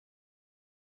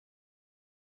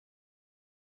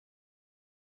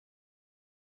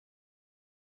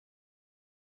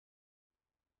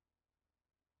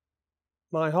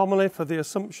My homily for the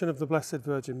Assumption of the Blessed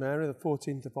Virgin Mary, the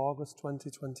 14th of August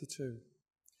 2022.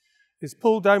 He's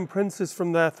pulled down princes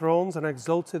from their thrones and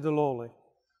exalted the lowly.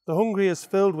 The hungry is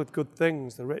filled with good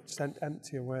things, the rich sent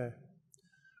empty away.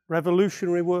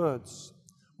 Revolutionary words,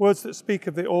 words that speak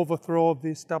of the overthrow of the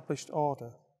established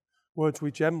order, words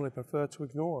we generally prefer to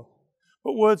ignore,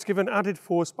 but words given added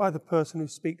force by the person who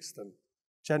speaks them.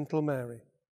 Gentle Mary,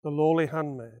 the lowly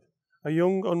handmaid, a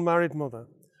young unmarried mother,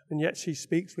 and yet she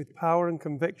speaks with power and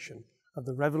conviction of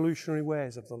the revolutionary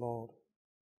ways of the Lord.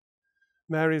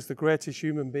 Mary is the greatest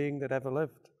human being that ever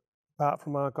lived, apart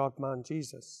from our God-man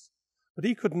Jesus. But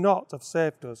he could not have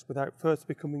saved us without first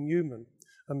becoming human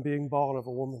and being born of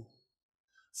a woman.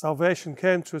 Salvation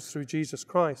came to us through Jesus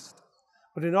Christ,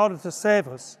 but in order to save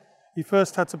us, he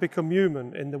first had to become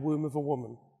human in the womb of a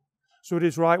woman. So it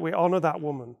is right we honour that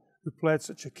woman who played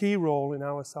such a key role in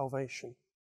our salvation.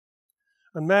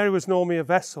 And Mary was no mere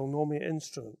vessel, no mere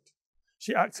instrument.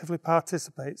 She actively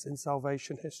participates in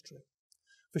salvation history.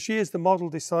 For she is the model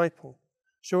disciple,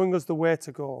 showing us the way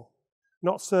to go,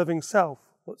 not serving self,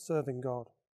 but serving God.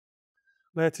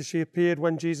 Later she appeared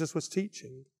when Jesus was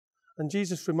teaching, and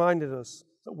Jesus reminded us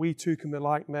that we too can be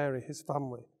like Mary, his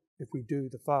family, if we do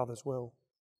the Father's will.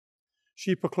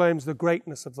 She proclaims the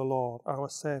greatness of the Lord, our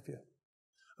Saviour,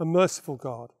 a merciful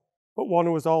God, but one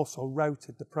who has also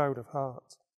routed the proud of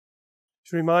heart.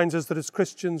 She reminds us that as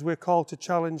Christians we're called to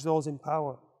challenge those in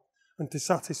power and to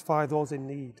satisfy those in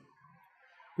need.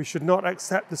 We should not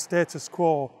accept the status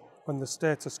quo when the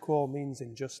status quo means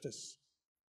injustice.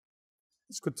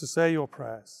 It's good to say your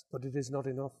prayers, but it is not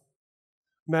enough.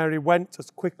 Mary went as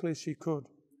quickly as she could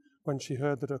when she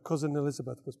heard that her cousin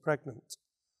Elizabeth was pregnant.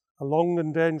 A long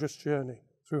and dangerous journey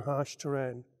through harsh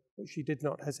terrain, but she did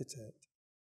not hesitate.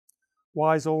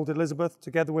 Wise old Elizabeth,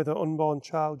 together with her unborn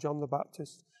child John the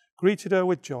Baptist, greeted her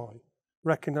with joy,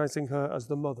 recognizing her as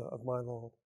the mother of my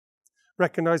Lord,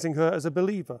 recognizing her as a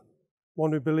believer,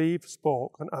 one who believed,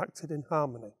 spoke, and acted in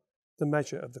harmony, the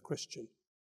measure of the Christian.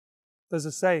 There's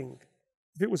a saying,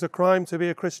 if it was a crime to be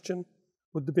a Christian,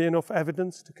 would there be enough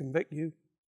evidence to convict you?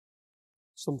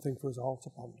 Something for us all to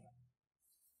ponder.